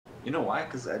You know why?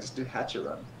 Because I just do hatchet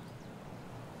run.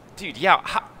 Dude,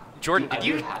 yeah. Jordan, Dude, did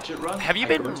you hatchet run? have you I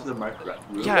been? go into the market room.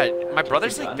 Yeah, my There's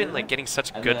brother's a like gun been in like there, getting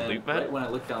such and good then loot, man. right when I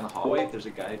look down the hallway, there's a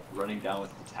guy running down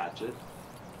with his hatchet.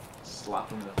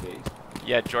 Slap him in the face.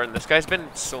 Yeah, Jordan, this guy's been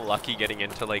so lucky getting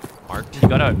into like marked. He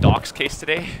got a docs case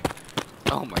today.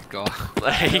 Oh my god.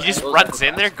 He just runs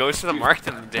in there, goes to the marked,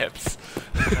 and dips.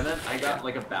 And then I got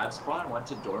like a bad spot. Went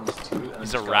to dorms too. And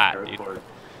He's just a got rat, dude.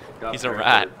 Got He's a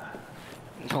rat.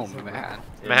 Oh man.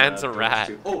 Man's a rat.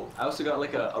 Too. Oh, I also got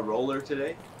like a roller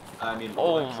today. I mean.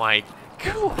 Oh Rolex. my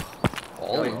god.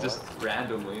 Oh, like just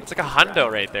randomly. It's like a hundo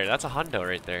right there. That's a hundo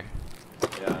right there.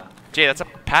 Yeah. Jay, that's a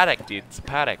paddock, dude. It's a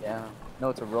paddock. Yeah. No,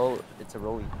 it's a roll. It's a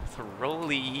rollie. It's a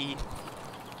rollie.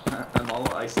 I'm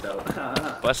all iced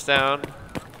out. Bust down.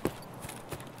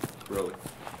 Rollie.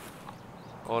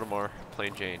 Baltimore,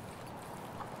 plain Jane.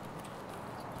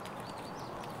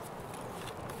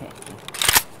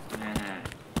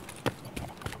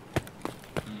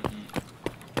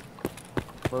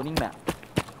 Loading map.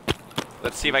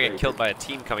 Let's see if I get killed by a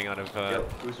team coming out of Yo,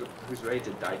 who's ready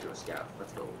to die to a scav?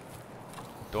 Let's go.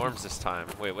 dorms this time.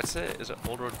 Wait, what's it? Is it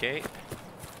Old Road Gate?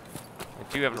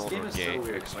 I do have an This Old game Road is Gate so weird.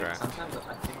 Like, extract. sometimes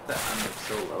I think that I'm like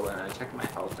so low, and I check my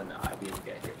health, and I didn't even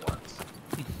get hit once.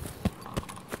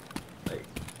 Like,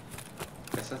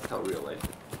 I guess that's how real life is.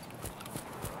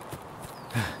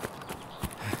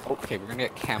 okay, we're gonna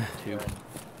get camp too.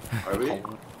 Are we?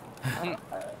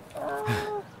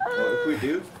 Well, if we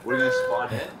do, we're gonna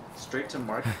spawn in straight to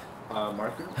marker, and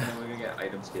then we're gonna get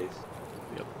items case.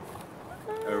 Yep.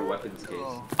 Or weapons case.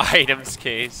 Items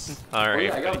case. Oh, Alright.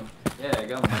 yeah, I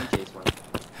got money case one.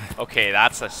 Okay,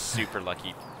 that's a super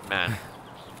lucky man.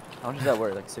 How much is that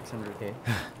worth? Like 600k?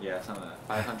 Yeah, something like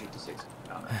that. 500 to 600.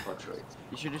 I don't know, fluctuates.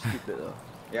 You should just keep it though.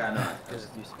 Yeah, I know. Because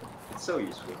it's useful. It's so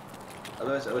useful.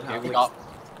 Otherwise, I would have we like, got-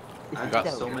 I got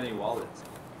have so many wallets.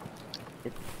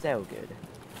 It's so good.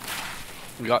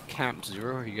 We got camp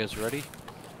 0. Are you guys ready?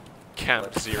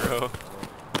 Camp 0.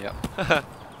 Yep. Are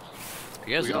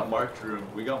you guys We got in? marked room.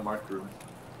 We got marked room.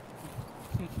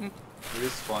 We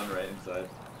just spawned right inside.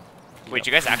 Wait,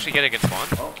 you guys actually get a good spawn?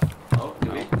 Oh,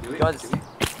 do we? Do we? Guys, Do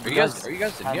we? Are you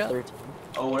guys in I'm yet? 13.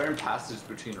 Oh, we're in passage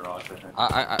between rocks, I think.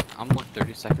 I'm like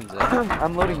 30 seconds in.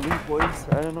 I'm loading loot, boys.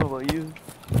 I don't know about you.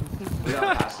 We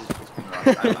got passage between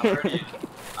rocks.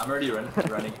 I'm already running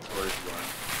towards one.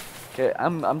 Okay,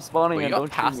 I'm spawning Wait, you and got don't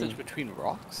shoot passage me. between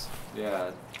rocks?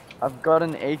 Yeah. I've got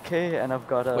an AK and I've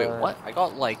got a. Wait, what? I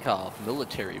got like a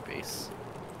military base.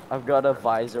 I've got a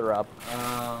visor up,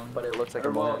 But but it looks like a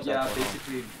well, motorcycle. yeah,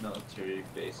 basically military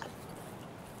base.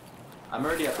 I'm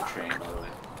already at the train, by the way.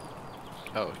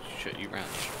 Oh shit, you ran.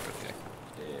 Okay.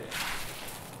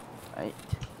 Yeah. Right.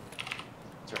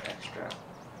 It's our extra.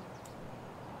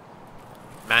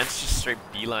 Man's just straight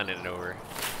beelining it over,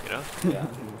 you know? Yeah.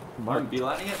 Mark. I'm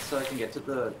beelining it so I can get to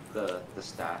the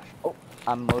stash. Oh,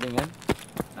 I'm loading in.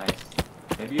 Nice.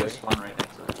 Maybe you'll spawn right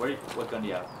next to it. What gun do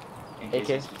you have? In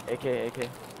case AK, it's- AK.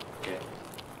 Okay.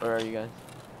 Where are you guys?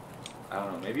 I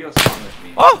don't know. Maybe you'll spawn with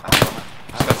me. Oh! I don't know.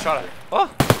 Just got shot at.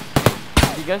 Oh!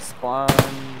 Did you guys spawn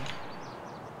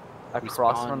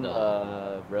across from spawned,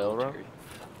 the railroad? military.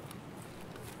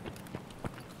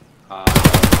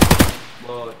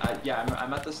 Well, yeah,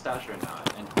 I'm at the stash right now,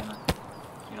 and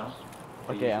you know.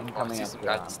 Okay, I'm Oh, I coming see up. some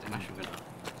guys at the stash.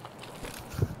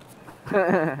 I'm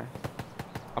gonna-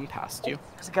 I'm past you.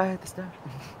 There's a guy at the stash.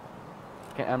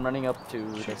 Okay, I'm running up to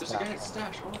Shoot, the there's a guy at the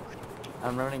stash. stash. Oh.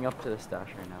 I'm running up to the stash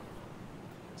right now.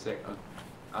 Sick.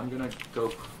 I'm gonna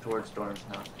go towards dorms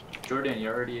now. Jordan,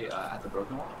 you're already at the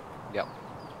broken wall? Yep.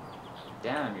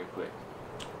 Damn, you're quick.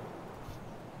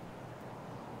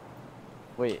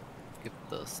 Wait, Get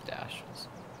the stashes.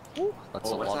 Ooh, that's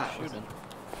Oh, a what's lot that? of What's shooting.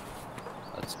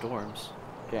 That's dorms.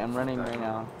 okay, I'm running Okay. right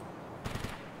now.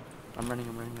 I'm running.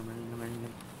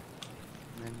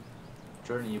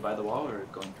 Jordan, you by the wall or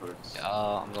going towards?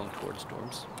 I'm going towards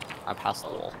dorms. I passed the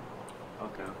wall.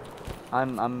 Okay.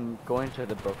 I'm going to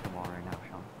the broken wall right now,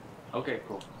 Sean. Okay,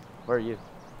 cool. Where are you?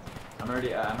 I'm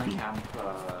already. I'm at camp.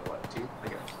 What 2? I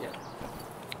guess. Yeah.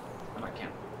 I'm at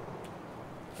camp.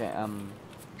 Okay,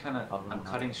 Kind of. Oh, I'm no.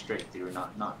 cutting straight through,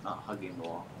 not hugging the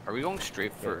wall. Are we going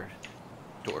straight for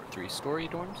 3-story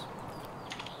dorms?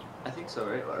 I think so,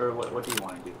 right? Or what do you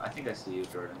want to do? I think I see you,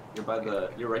 Jordan.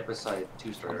 You're right beside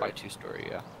 2-story. I'm by Right? 2-story,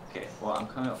 yeah. Okay. Well, I'm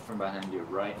coming up from behind you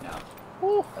right now.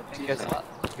 Ooh, I think you guys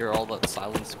hear all that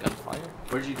silenced gunfire.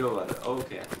 Where'd you go, Leather? Oh,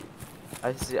 okay.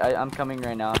 I see. I'm coming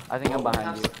right now. I think I'm Well,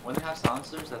 behind you. When they have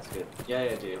silencers, that's good.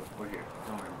 Yeah, Jay, we're here.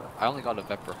 Don't worry about it. I only got a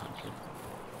Vepr Hunter.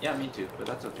 Yeah, me too, but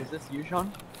that's okay. Is this you,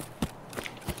 Sean?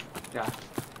 Yeah.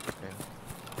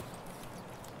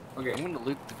 I'm Okay. gonna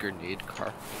loot the grenade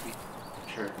car, maybe.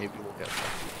 Sure. Maybe we'll get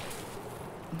lucky.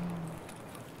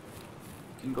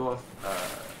 You can go off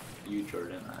you,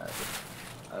 Jordan.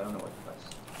 I don't know what the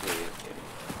best way of getting.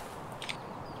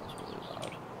 It's really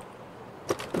loud.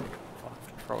 Fuck.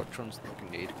 Trolltron's the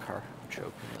grenade car. I'm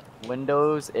choking it.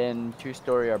 Windows in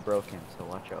 2-story are broken, so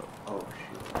watch out. Oh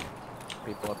shoot.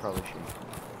 People are probably shooting.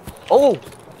 Oh!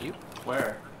 You?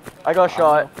 Where? I got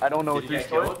shot. I don't know. Did you get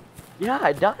 3-story? killed? Yeah,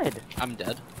 I died. I'm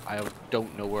dead. I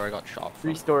don't know where I got shot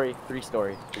from. 3-story.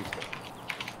 3-story. 3-story.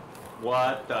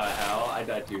 What the hell? I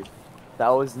died too. That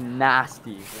was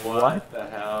nasty. What the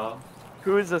hell?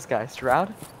 Who is this guy?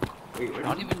 Stroud? Wait, I where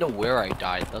don't did even know where I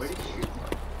died. where That's did you shoot?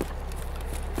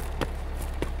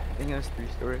 I think it was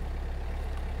 3-story.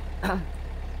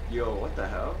 Yo, what the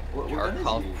hell? What gun is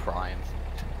Tarkov he? Prime.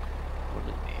 What a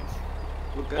name.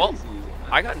 What gun Well, is he using? Man?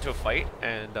 I got into a fight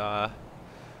and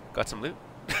got some loot.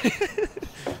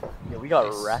 Yeah, we got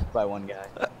Nice. wrecked by one guy.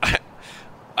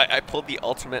 I pulled the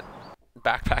ultimate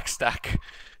backpack stack.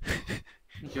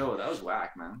 Yo, that was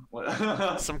whack, man.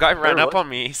 What? Some guy ran Wait, up what? on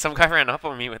me. Some guy ran up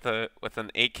on me with an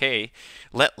AK,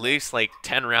 let loose like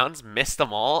 10 rounds, missed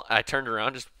them all. I turned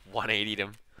around, just 180'd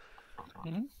him.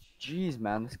 Jeez,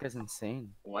 man, this guy's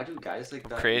insane. Why do guys like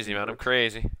that? Crazy, even man. go I'm to-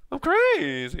 crazy. I'm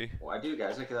crazy. Why do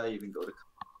guys like that even go to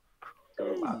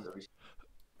labs every?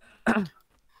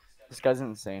 This guy's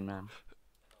insane, man.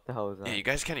 What the hell is that? Yeah, you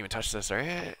guys can't even touch this,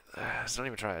 right? Just don't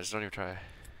even try. Just don't even try.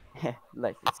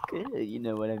 Life is good, you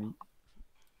know what I mean.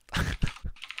 Fuck.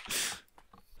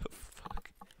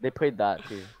 They played that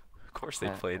too. Of course they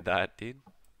Yeah. played that, dude.